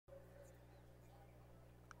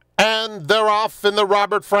and they're off in the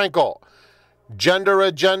Robert Frankel. Gender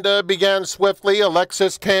Agenda began swiftly.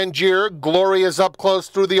 Alexis Tangier. Glory is up close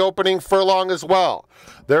through the opening furlong as well.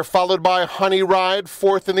 They're followed by Honey Ride,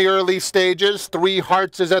 fourth in the early stages. Three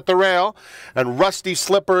Hearts is at the rail. And Rusty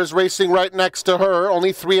Slipper is racing right next to her,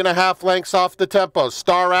 only 3.5 lengths off the tempo.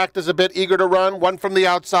 Star Act is a bit eager to run, one from the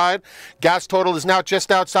outside. Gas Total is now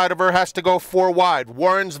just outside of her, has to go 4 wide.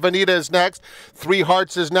 Warren's Vanita is next. Three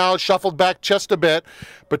Hearts is now shuffled back just a bit.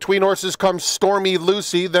 Between horses comes Stormy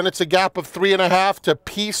Lucy. Then it's a gap of 3.5 to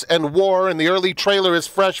Peace and War, and the early trailer is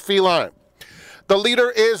Fresh Feline. The leader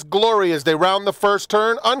is Glory as they round the first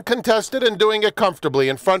turn, uncontested and doing it comfortably.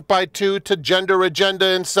 In front by 2 to Gender Agenda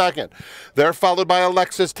in second. They're followed by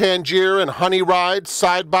Alexis Tangier and Honey Ride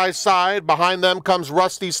side by side. Behind them comes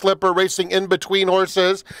Rusty Slipper racing in between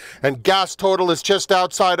horses. And Gas Total is just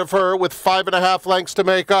outside of her with 5.5 lengths to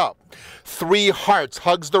make up. Three Hearts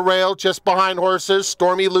hugs the rail just behind horses.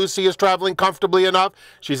 Stormy Lucy is traveling comfortably enough.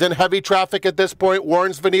 She's in heavy traffic at this point.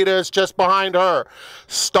 Warren's Vanita is just behind her.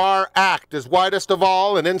 Star Act is widest of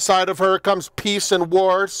all, and inside of her comes Peace and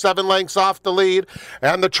War, 7 lengths off the lead,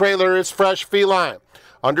 and the trailer is Fresh Feline.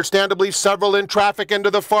 Understandably, several in traffic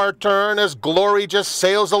into the far turn as Glory just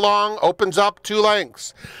sails along, opens up 2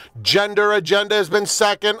 lengths. Gender Agenda has been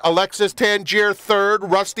second, Alexis Tangier third,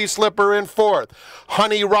 Rusty Slipper in fourth.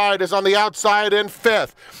 Honey Ride is on the outside in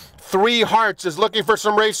fifth. Three Hearts is looking for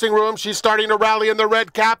some racing room. She's starting to rally in the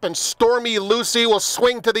red cap, and Stormy Lucy will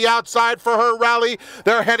swing to the outside for her rally.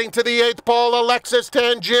 They're heading to the 8th pole. Alexis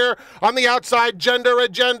Tangier on the outside. Gender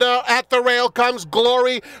Agenda at the rail comes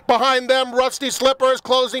Glory. Behind them, Rusty Slipper is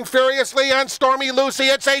closing furiously, and Stormy Lucy.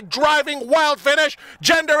 It's a driving wild finish.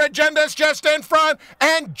 Gender Agenda is just in front,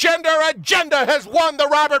 and Gender Agenda has won the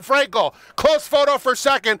Robert Frankel. Close photo for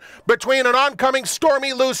second between an oncoming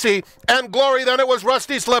Stormy Lucy and Glory. Then it was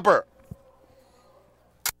Rusty Slipper.